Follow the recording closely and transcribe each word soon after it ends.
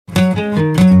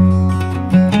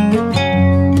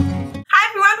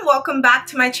welcome back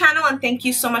to my channel and thank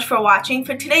you so much for watching.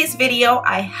 For today's video,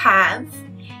 I have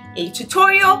a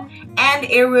tutorial and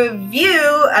a review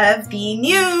of the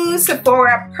new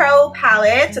Sephora Pro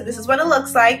palette. So this is what it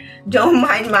looks like. Don't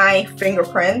mind my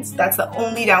fingerprints. That's the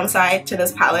only downside to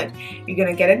this palette. You're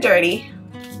gonna get it dirty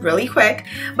really quick,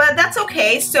 but that's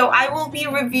okay. So I will be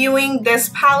reviewing this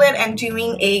palette and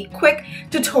doing a quick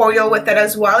tutorial with it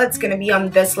as well. It's gonna be on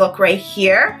this look right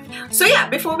here. So yeah,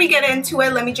 before we get into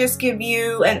it, let me just give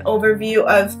you an overview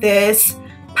of this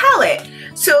palette.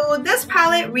 So this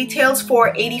palette retails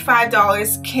for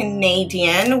 $85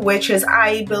 Canadian, which is,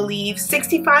 I believe,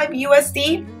 65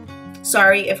 USD.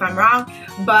 Sorry if I'm wrong,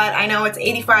 but I know it's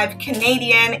 85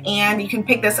 Canadian, and you can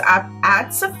pick this up at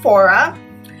Sephora.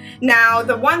 Now,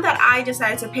 the one that I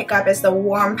decided to pick up is the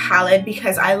warm palette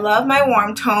because I love my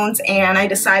warm tones, and I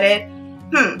decided,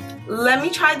 let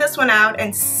me try this one out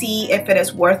and see if it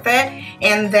is worth it.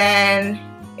 And then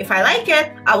if I like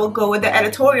it, I will go with the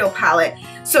editorial palette.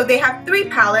 So they have three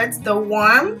palettes: the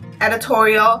warm,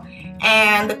 editorial,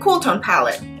 and the cool tone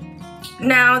palette.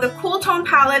 Now, the cool tone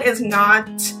palette is not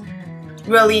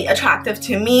really attractive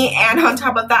to me, and on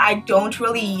top of that, I don't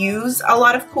really use a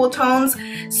lot of cool tones,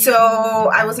 so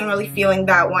I wasn't really feeling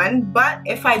that one. But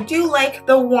if I do like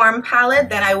the warm palette,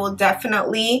 then I will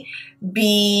definitely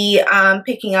be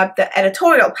picking up the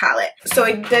editorial palette. So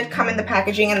it did come in the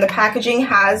packaging, and the packaging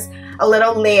has a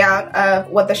little layout of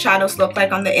what the shadows look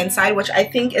like on the inside, which I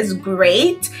think is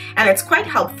great and it's quite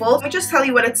helpful. Let me just tell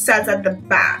you what it says at the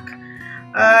back.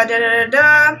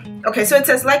 Okay, so it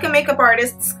says, like a makeup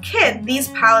artist's kit, these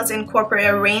palettes incorporate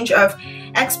a range of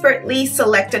expertly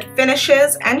selected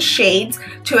finishes and shades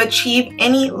to achieve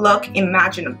any look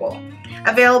imaginable.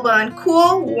 Available in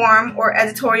cool, warm, or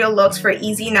editorial looks for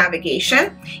easy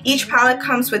navigation. Each palette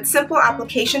comes with simple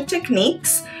application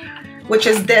techniques, which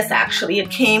is this actually. It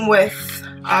came with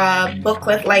a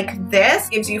booklet like this.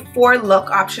 Gives you 4 look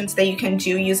options that you can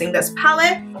do using this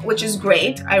palette, which is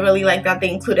great. I really like that they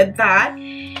included that.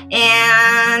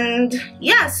 And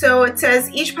yeah, so it says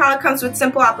each palette comes with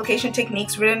simple application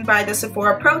techniques written by the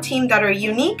Sephora Pro team that are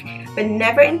unique but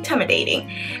never intimidating.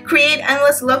 Create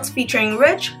endless looks featuring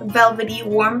rich, velvety,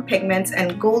 warm pigments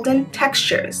and golden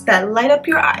textures that light up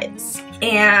your eyes.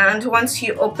 And once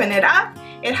you open it up,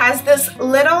 it has this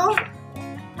little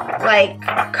like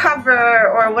cover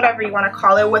or whatever you want to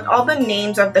call it with all the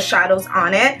names of the shadows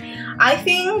on it.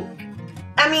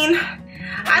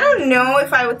 I don't know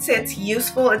if I would say it's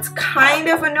useful. It's kind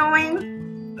of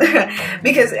annoying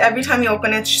because every time you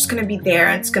open it, it's just gonna be there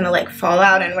and it's gonna like fall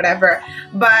out and whatever.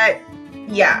 But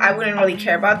yeah, I wouldn't really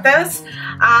care about this.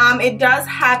 It does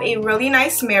have a really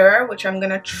nice mirror, which I'm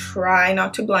gonna try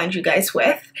not to blind you guys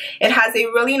with. It has a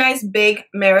really nice big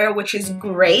mirror, which is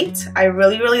great. I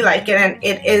really like it, and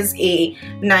it is a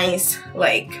nice,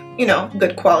 like, you know,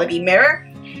 good quality mirror.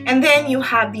 And then you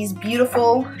have these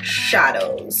beautiful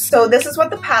shadows. So this is what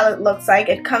the palette looks like.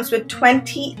 It comes with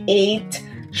 28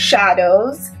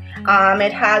 shadows.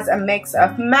 It has a mix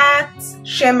of mattes,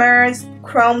 shimmers,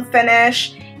 chrome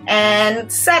finish,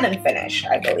 and satin finish,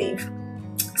 I believe.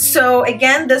 So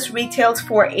again, this retails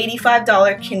for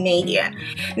 $85 Canadian.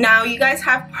 Now, you guys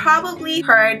have probably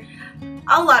heard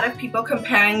a lot of people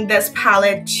comparing this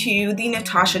palette to the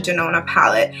Natasha Denona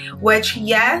palette, which,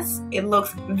 yes, it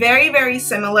looks very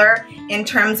similar in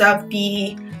terms of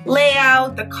the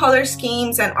layout, the color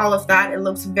schemes, and all of that. It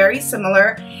looks very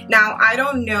similar. Now, I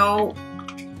don't know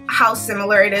how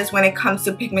similar it is when it comes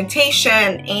to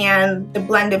pigmentation and the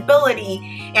blendability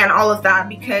and all of that,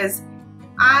 because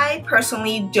I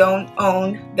personally don't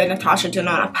own the Natasha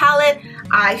Denona palette.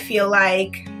 I feel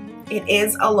like it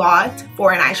is a lot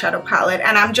for an eyeshadow palette,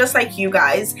 and I'm just like you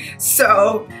guys.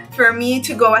 So for me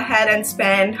to go ahead and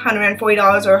spend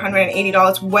 $140 or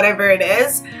 $180, whatever it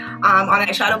is, on an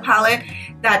eyeshadow palette,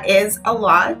 that is a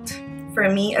lot for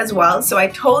me as well. So I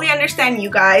totally understand you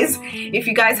guys. If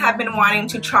you guys have been wanting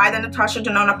to try the Natasha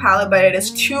Denona palette but it is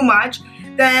too much,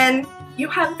 then you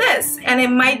have this and it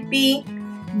might be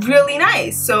really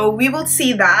nice. So we will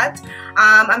see that.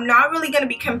 I'm not really going to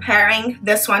be comparing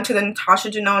this one to the Natasha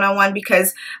Denona one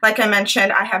because, like I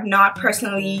mentioned, I have not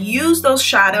personally used those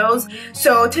shadows.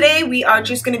 So today we are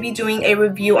just going to be doing a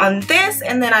review on this,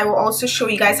 and then I will also show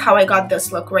you guys how I got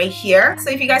this look right here. So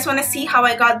if you guys want to see how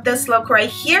I got this look right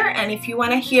here, and if you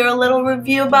want to hear a little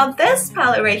review about this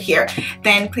palette right here,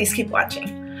 then please keep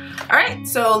watching. Alright,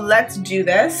 so let's do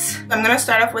this. I'm going to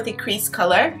start off with a crease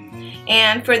color.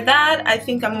 And for that, I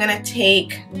think I'm gonna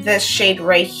take this shade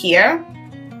right here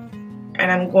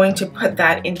and I'm going to put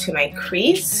that into my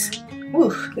crease.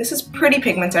 Ooh, this is pretty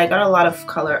pigmented. I got a lot of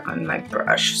color on my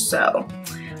brush, so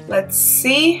let's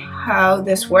see how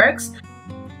this works.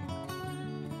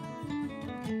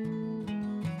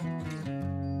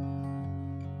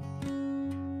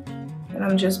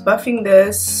 I'm just buffing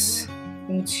this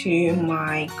into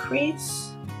my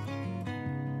crease.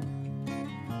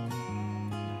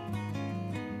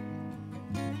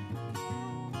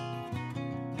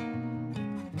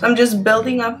 So I'm just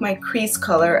building up my crease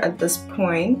color at this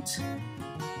point.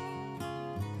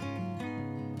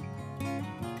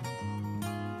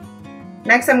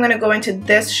 Next, I'm going to go into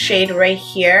this shade right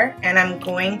here, and I'm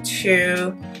going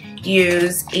to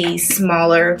use a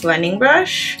smaller blending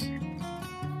brush.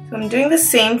 So I'm doing the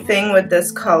same thing with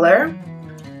this color,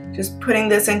 just putting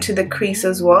this into the crease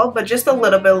as well, but just a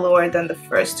little bit lower than the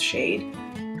first shade.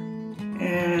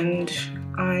 And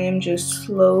I am just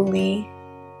slowly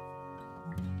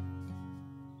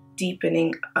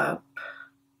deepening up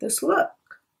this look,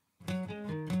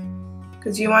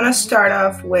 because you want to start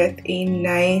off with a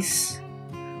nice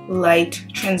light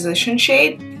transition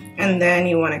shade, and then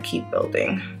you want to keep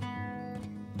building.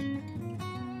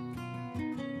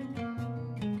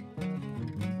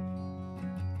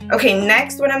 Okay,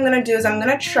 next what I'm gonna do is I'm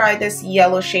gonna try this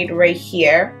yellow shade right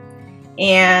here,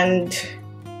 and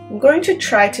I'm going to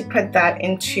try to put that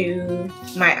into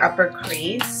my upper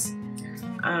crease.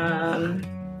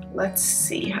 Let's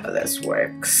see how this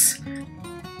works.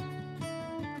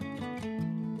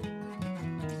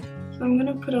 So I'm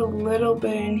gonna put a little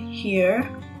bit in here.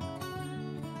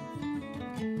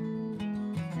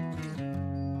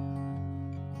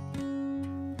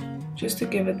 Just to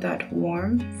give it that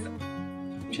warmth.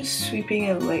 Just sweeping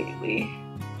it lightly.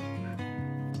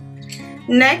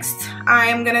 Next,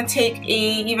 I'm gonna take a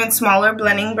even smaller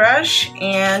blending brush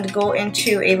and go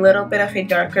into a little bit of a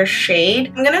darker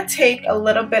shade. I'm gonna take a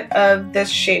little bit of this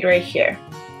shade right here.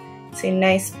 It's a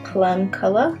nice plum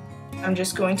color. I'm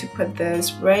just going to put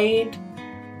this right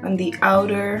on the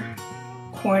outer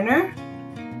corner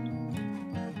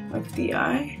of the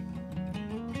eye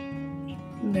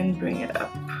and then bring it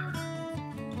up.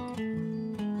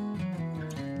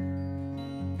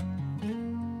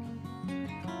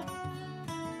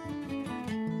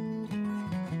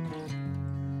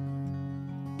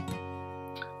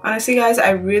 Honestly guys,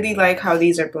 I really like how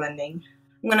these are blending.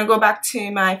 I'm gonna go back to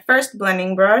my first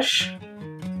blending brush,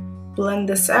 blend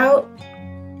this out.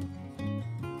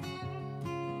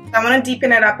 I want to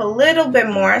deepen it up a little bit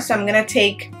more, so I'm gonna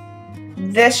take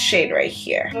this shade right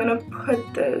here. I'm gonna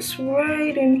put this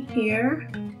right in here.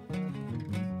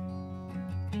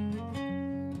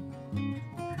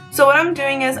 So what I'm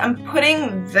doing is I'm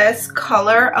putting this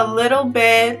color a little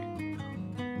bit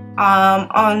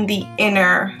on the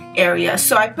inner area.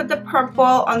 So I put the purple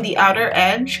on the outer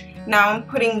edge. Now I'm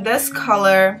putting this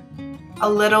color a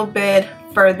little bit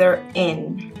further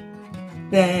in.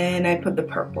 Then I put the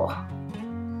purple.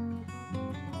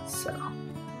 So,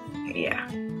 yeah.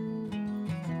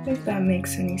 If that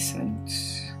makes any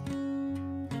sense.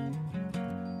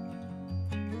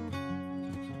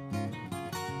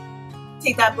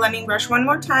 Take that blending brush one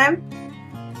more time.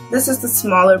 This is the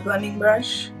smaller blending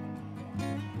brush.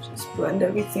 Just blend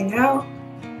everything out.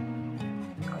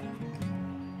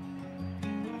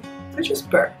 I just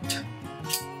burped.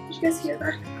 Did you guys hear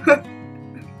that?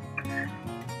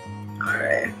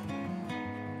 Alright.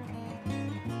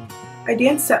 I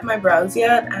didn't set my brows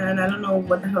yet, and I don't know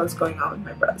what the hell is going on with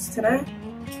my brows today.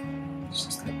 It's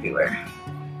just everywhere.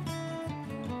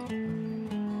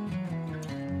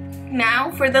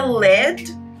 Now for the lid,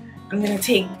 I'm gonna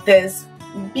take this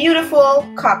beautiful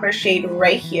copper shade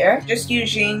right here. I'm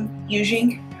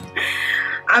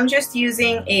just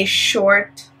using a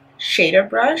short shader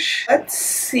brush. Let's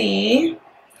see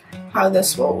how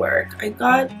this will work. I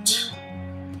got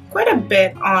quite a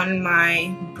bit on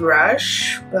my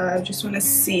brush, but I just want to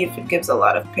see if it gives a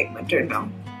lot of pigment or no.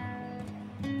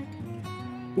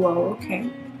 Whoa, okay.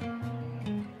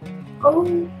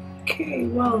 Okay,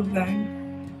 well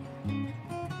then.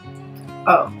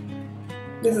 Oh,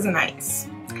 this is nice.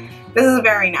 This is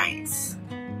very nice.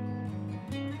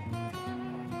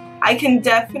 I can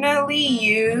definitely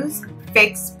use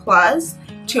Fix Plus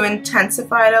to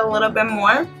intensify it a little bit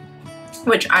more,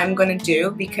 which I'm gonna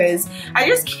do because I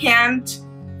just can't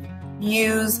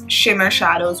use shimmer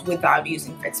shadows without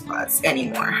using Fix Plus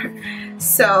anymore.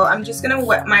 So I'm just gonna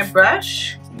wet my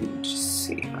brush and just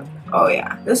see how, oh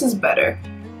yeah, this is better.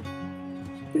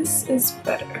 This is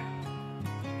better.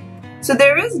 So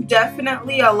there is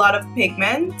definitely a lot of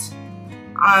pigment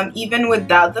even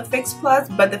without the Fix Plus,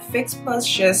 but the Fix Plus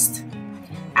just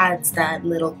adds that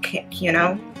little kick, you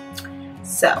know?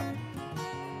 So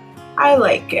I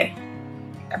like it.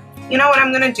 You know what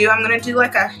I'm gonna do? I'm gonna do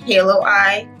like a halo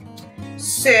eye.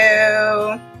 So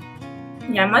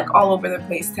yeah, I'm like all over the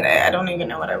place today. I don't even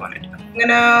know what I want to do. I'm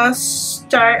gonna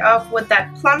start off with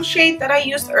that plum shade that I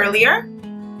used earlier.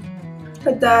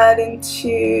 Put that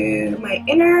into my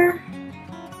inner.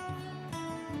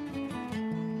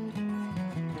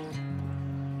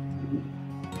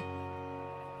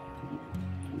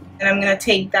 And I'm gonna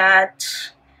take that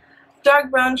dark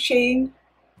brown shade,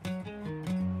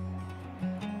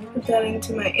 put that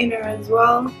into my inner as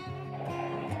well.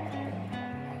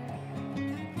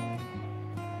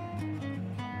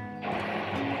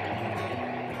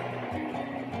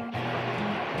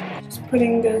 Just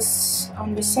putting this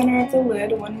on the center of the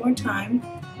lid one more time,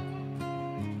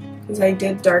 because I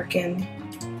did darken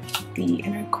the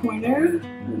inner corner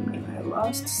and I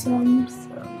lost some,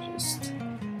 so I'm just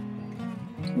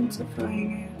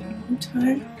intensifying it one more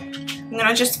time. I'm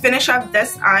gonna just finish up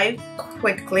this eye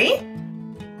quickly.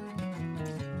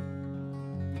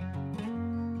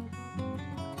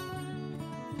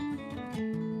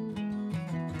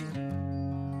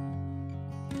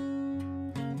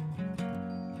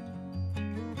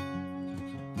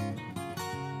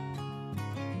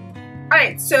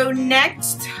 Alright, so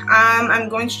next I'm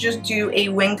going to just do a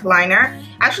winged liner.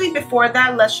 Actually, before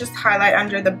that, let's just highlight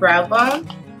under the brow bone.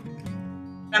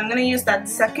 I'm going to use that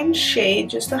second shade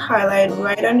just to highlight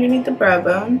right underneath the brow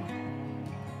bone.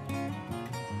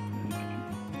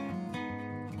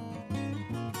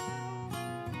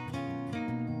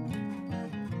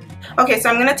 Okay, so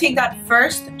I'm going to take that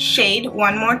first shade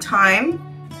one more time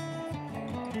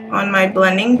on my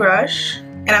blending brush,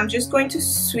 and I'm just going to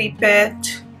sweep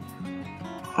it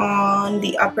on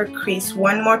the upper crease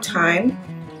one more time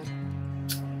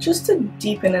just to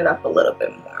deepen it up a little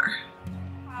bit more.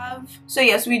 So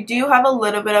yes, we do have a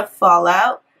little bit of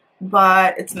fallout,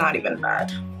 but it's not even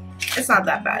bad. It's not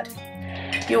that bad.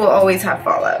 You will always have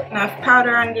fallout. Enough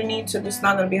powder underneath, so it's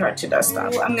not going to be hard to dust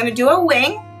off. I'm going to do a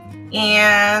wing,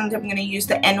 and I'm going to use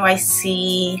the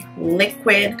NYC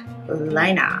liquid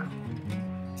liner.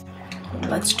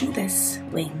 Let's do this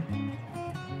wing.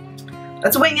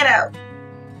 Let's wing it out.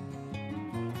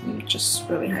 I'm just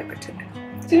really hyper today.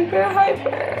 Super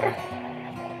hyper.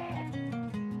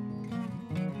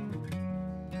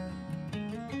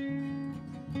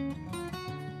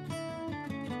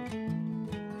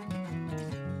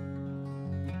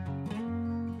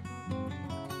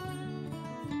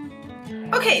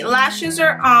 Okay, lashes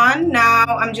are on. Now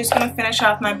I'm just going to finish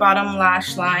off my bottom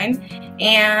lash line,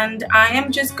 and I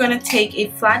am just going to take a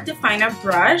flat definer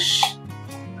brush.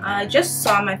 I just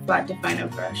saw my flat definer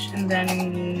brush and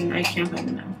then I can't find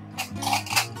it now.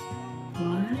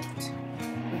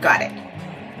 What? Got it.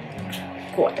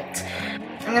 Got it.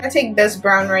 I'm going to take this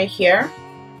brown right here,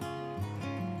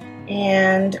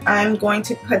 and I'm going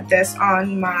to put this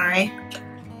on my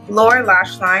lower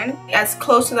lash line as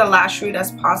close to the lash root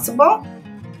as possible.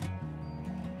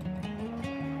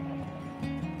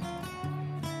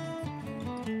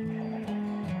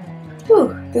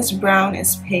 Whew, this brown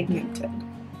is pigmented.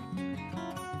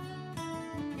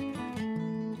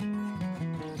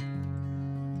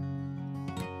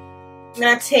 I'm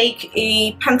going to take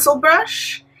a pencil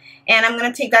brush, and I'm going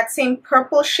to take that same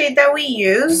purple shade that we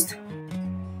used,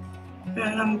 and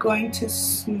I'm going to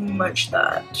smudge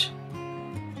that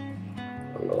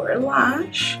lower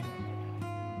lash.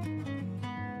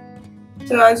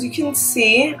 So as you can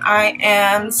see, I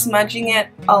am smudging it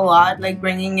a lot, like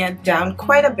bringing it down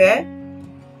quite a bit,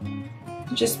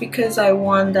 just because I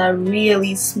want that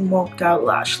really smoked out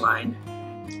lash line.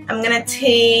 I'm gonna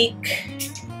take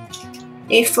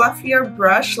a fluffier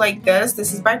brush like this.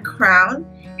 This is by Crown,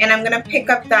 and I'm gonna pick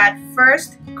up that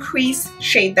first crease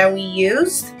shade that we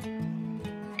used,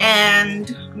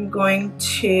 and I'm going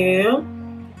to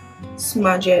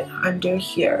smudge it under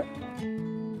here.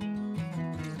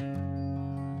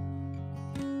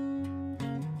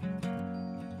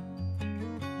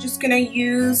 Just gonna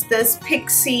use this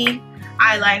Pixie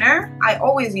eyeliner. I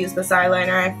always use this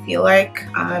eyeliner, I feel like,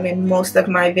 in most of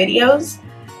my videos.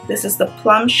 This is the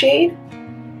plum shade.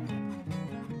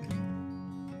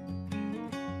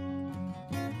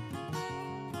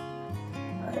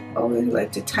 I always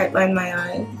like to tightline my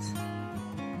eyes.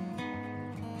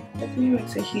 I think it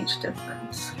makes a huge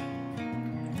difference.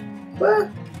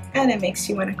 Well, and it makes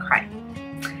you want to cry.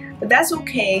 But that's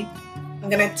okay. I'm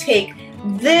gonna take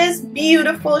this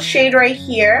beautiful shade right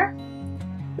here.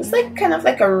 It's like kind of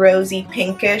like a rosy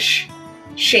pinkish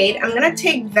shade. I'm gonna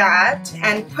take that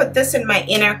and put this in my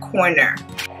inner corner.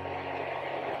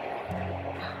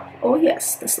 Oh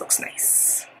yes, this looks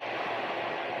nice.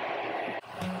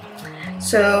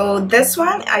 So this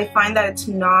one, I find that it's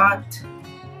not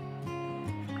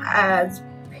as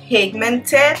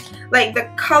pigmented. Like the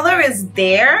color is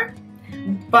there,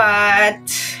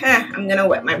 but I'm gonna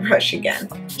wet my brush again.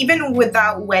 Even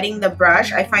without wetting the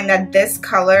brush, I find that this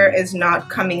color is not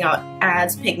coming out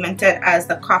as pigmented as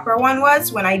the copper one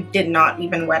was when I did not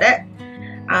even wet it.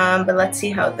 But let's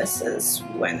see how this is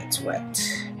when it's wet.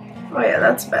 Oh yeah,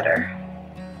 that's better.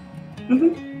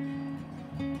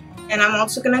 And I'm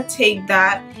also gonna take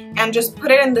that and just put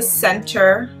it in the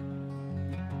center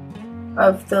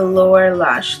of the lower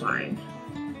lash line.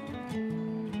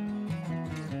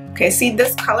 Okay, see,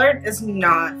 this color is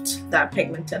not that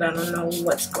pigmented. I don't know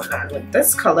what's going on with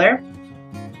this color.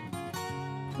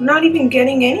 I'm not even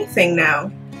getting anything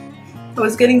now. I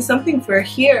was getting something for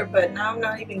here, but now I'm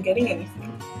not even getting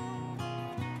anything.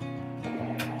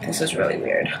 This is really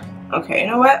weird. Okay, you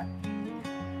know what?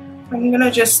 I'm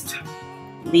gonna just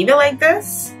leave it like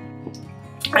this.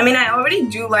 I mean, I already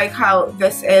do like how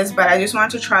this is, but I just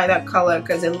wanted to try that color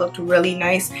because it looked really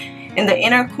nice in the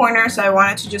inner corner, so I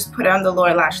wanted to just put it on the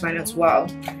lower lash line as well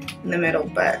in the middle,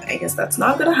 but I guess that's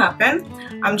not gonna happen.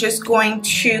 I'm just going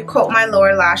to coat my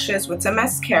lower lashes with some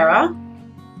mascara.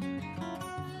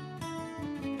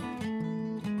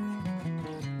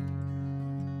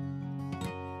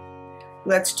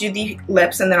 Let's do the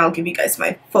lips and then I'll give you guys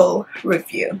my full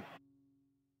review.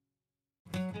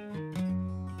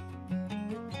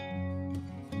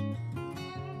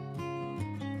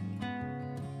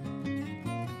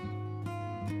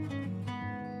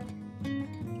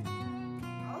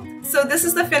 So this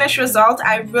is the finished result.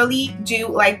 I really do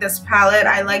like this palette.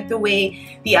 I like the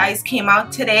way the eyes came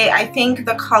out today. I think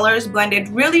the colors blended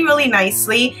really, really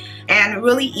nicely and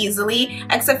really easily,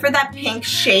 except for that pink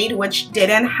shade, which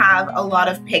didn't have a lot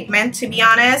of pigment, to be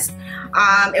honest.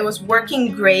 It was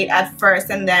working great at first,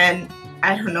 and then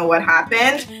I don't know what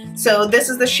happened. So this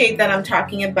is the shade that I'm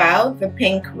talking about, the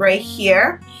pink right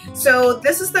here. So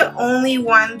this is the only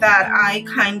one that I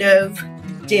kind of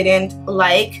didn't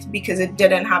like because it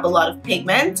didn't have a lot of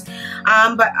pigment,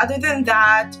 but other than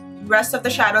that, rest of the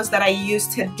shadows that I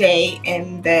used today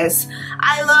in this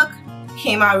eye look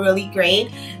came out really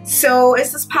great. So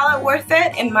is this palette worth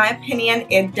it? In my opinion,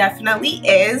 it definitely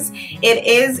is. It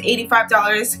is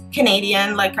 $85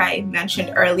 Canadian, like I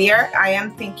mentioned earlier. I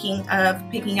am thinking of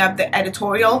picking up the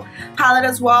editorial palette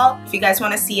as well. If you guys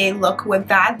want to see a look with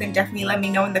that, then definitely let me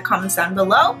know in the comments down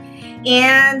below.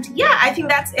 And yeah, I think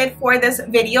that's it for this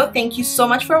video. Thank you so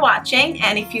much for watching,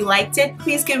 and if you liked it,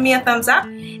 please give me a thumbs up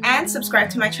and subscribe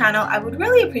to my channel. I would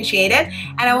really appreciate it,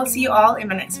 and I will see you all in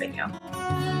my next video.